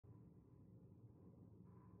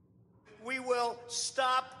we will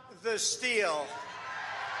stop the steal.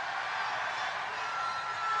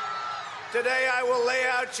 Today, I will lay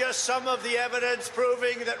out just some of the evidence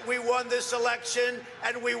proving that we won this election,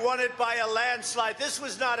 and we won it by a landslide. This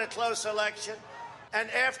was not a close election. And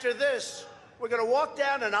after this, we're going to walk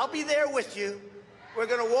down, and I'll be there with you. We're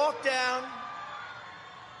going to walk down.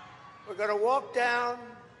 We're going to walk down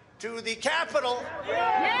to the Capitol.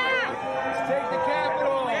 Yeah! Let's take the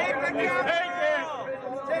Capitol.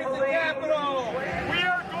 Take the Capitol. We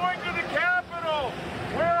are going to the Capitol,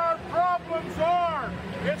 where our problems are.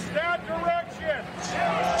 It's that direction.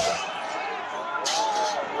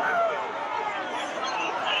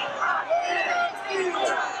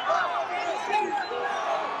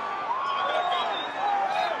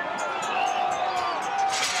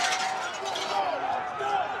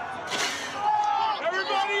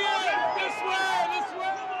 Everybody in! This way!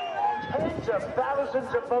 Tens of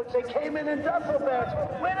thousands of votes. They came in duffel bags.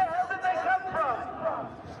 Where the hell did they come from?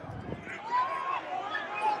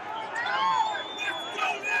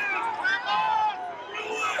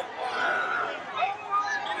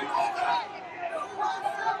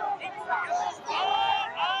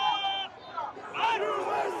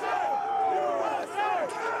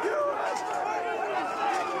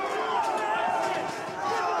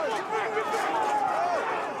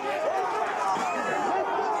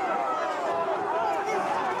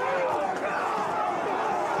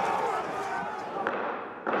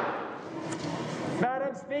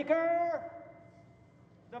 Madam Speaker,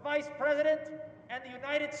 the Vice President, and the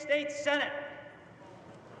United States Senate.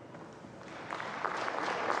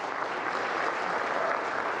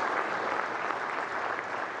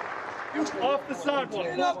 Off the sidewalk.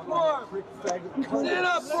 Stand up for him. Stand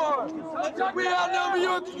up for him. We outnumber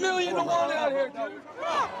you a million to one out here, dude.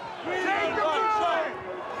 Take the building!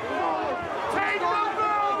 Take the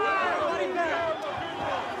building!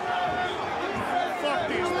 Fuck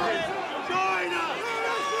these kids. Join us!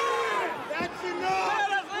 That's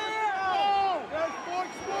enough! There's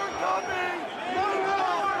much more coming!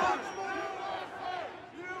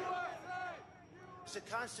 The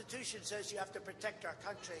Constitution says you have to protect our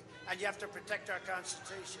country, and you have to protect our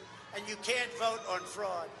Constitution. And you can't vote on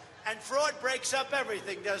fraud. And fraud breaks up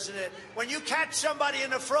everything, doesn't it? When you catch somebody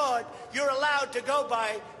in a fraud, you're allowed to go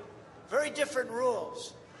by very different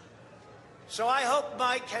rules. So I hope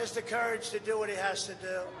Mike has the courage to do what he has to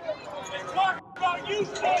do. Talk about you,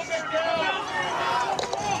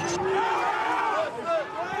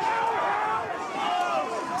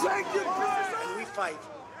 And we fight.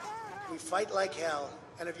 We fight like hell.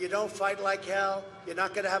 And if you don't fight like hell, you're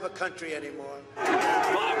not going to have a country anymore. Fuck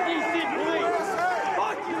you, Sid, please.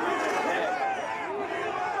 Fuck you.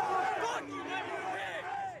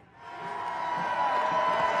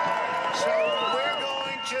 So we're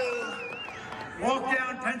going to walk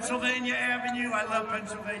down Pennsylvania Avenue. I love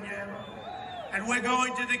Pennsylvania Avenue. And we're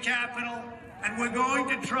going to the Capitol. And we're going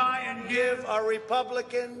to try and give our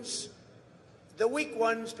Republicans, the weak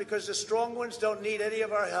ones, because the strong ones don't need any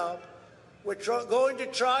of our help, we're going to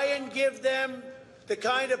try and give them the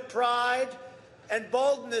kind of pride and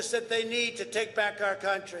boldness that they need to take back our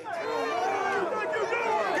country. Get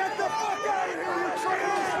the fuck out of here, you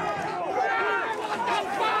traitors!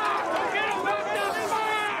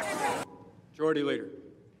 Majority Leader.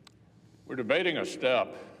 We're debating a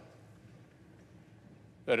step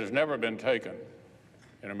that has never been taken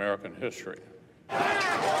in American history.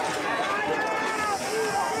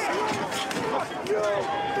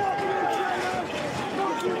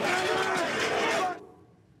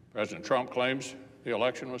 President Trump claims the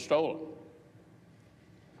election was stolen.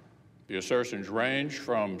 The assertions range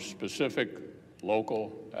from specific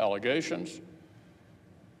local allegations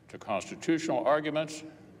to constitutional arguments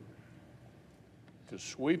to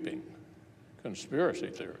sweeping conspiracy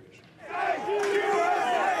theories.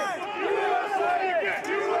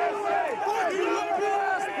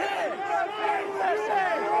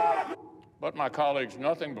 But my colleagues,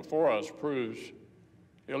 nothing before us proves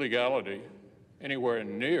illegality anywhere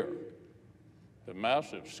near the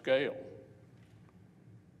massive scale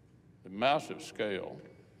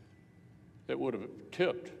that would have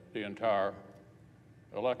tipped the entire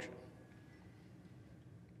election.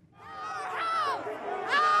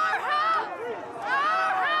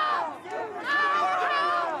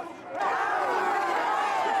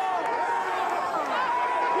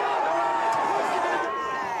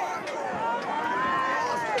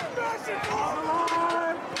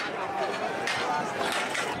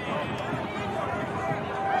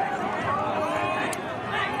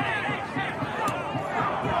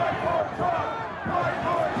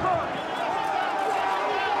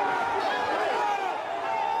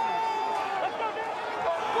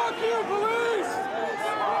 Fuck you, police!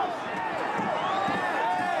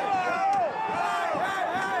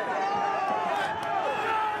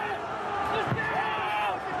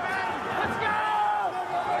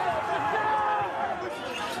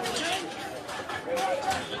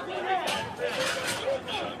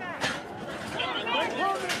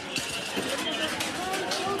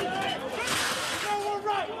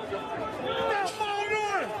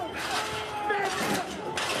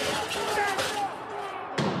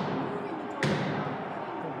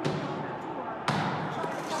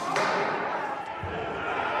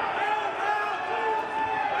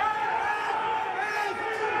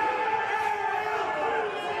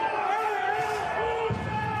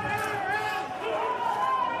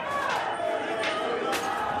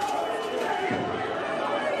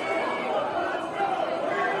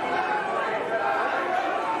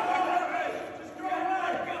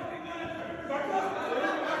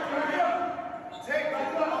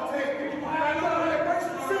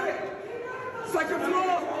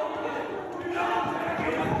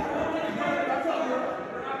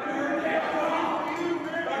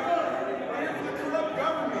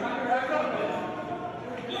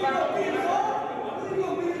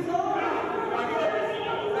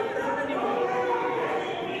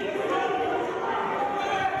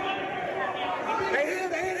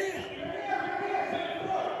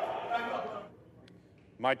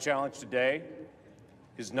 My challenge today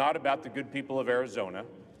is not about the good people of Arizona.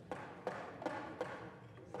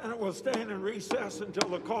 And it will stand in recess until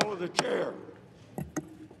the call of the chair.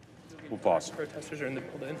 We'll pause. Protesters are in the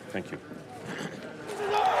building. Thank you.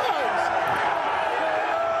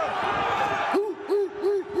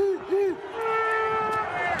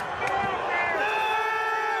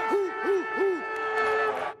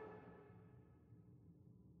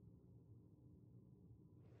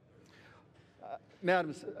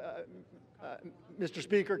 Mr.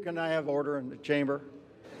 Speaker, can I have order in the chamber?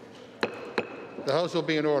 The House will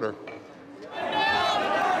be in order.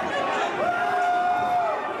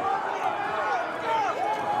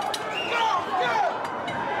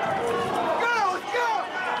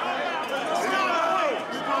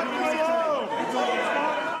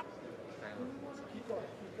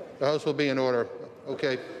 The House will be in order.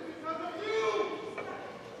 Okay.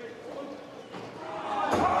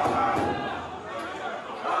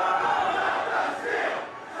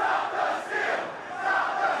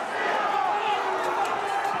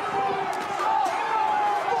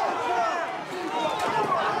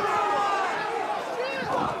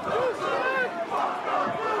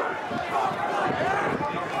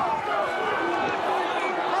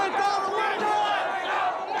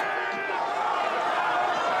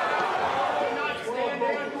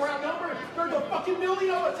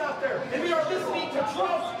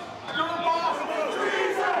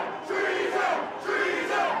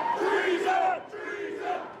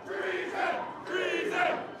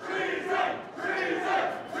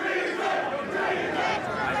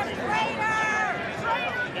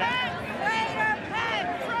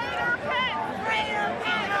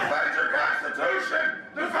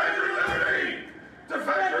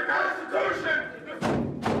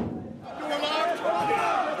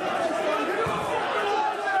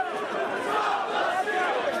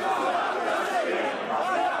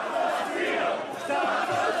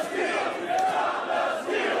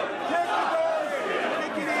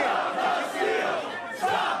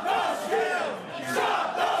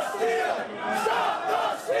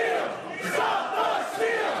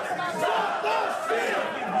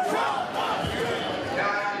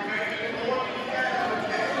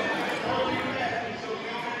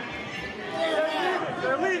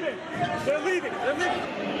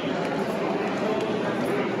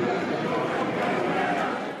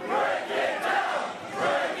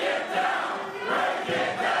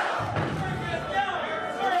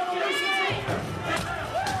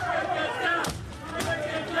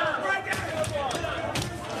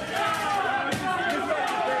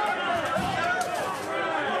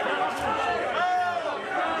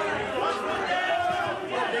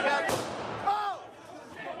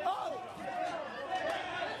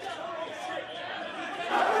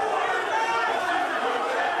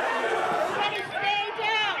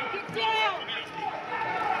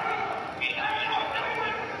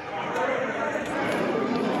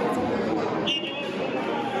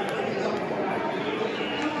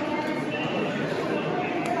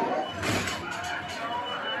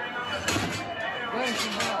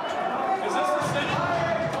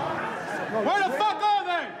 Where the fuck are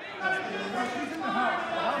they?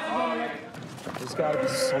 There's got to be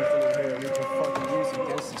something in here we can fucking use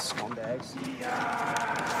against these scumbags.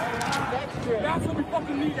 That's what we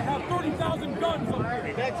fucking need, to have 30,000 guns up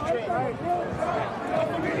here. That's what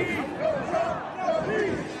we need.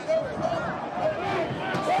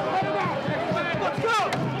 Let's go!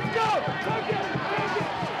 Let's go! Take it!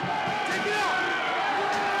 Take it out!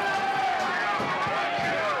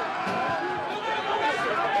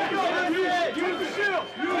 Use the shield!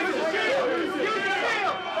 Use the shield! Use the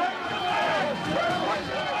shield!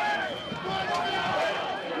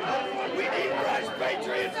 We need fresh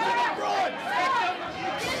patriots abroad!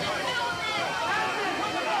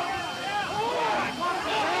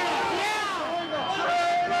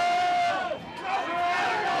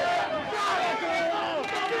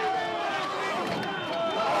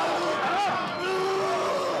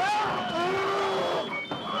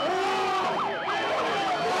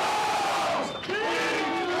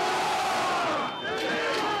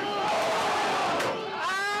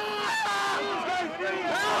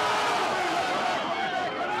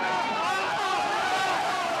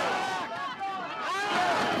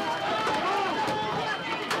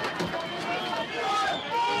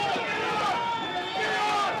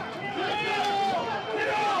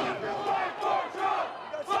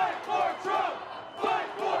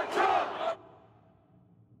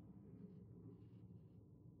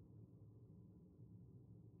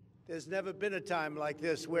 There's never been a time like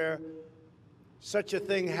this where such a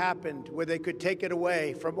thing happened, where they could take it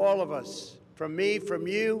away from all of us, from me, from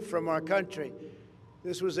you, from our country.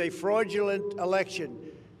 This was a fraudulent election,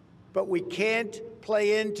 but we can't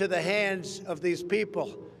play into the hands of these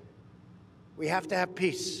people. We have to have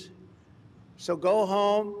peace. So go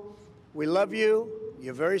home. We love you.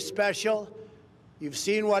 You're very special. You've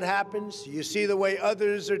seen what happens. You see the way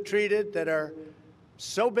others are treated that are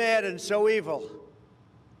so bad and so evil.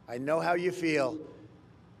 I know how you feel,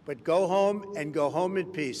 but go home and go home in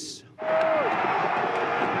peace.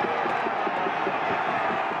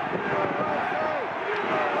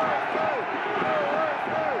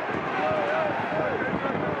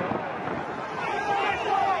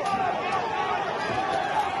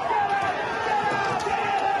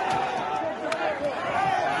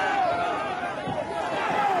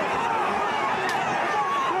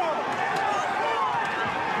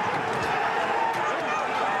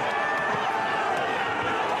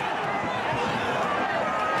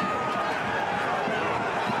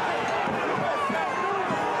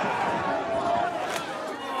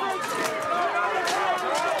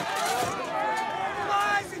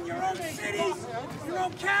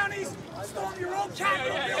 Counties, storm your own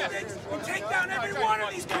Capitol buildings, and take down every one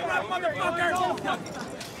of these corrupt motherfuckers!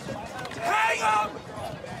 Hang them!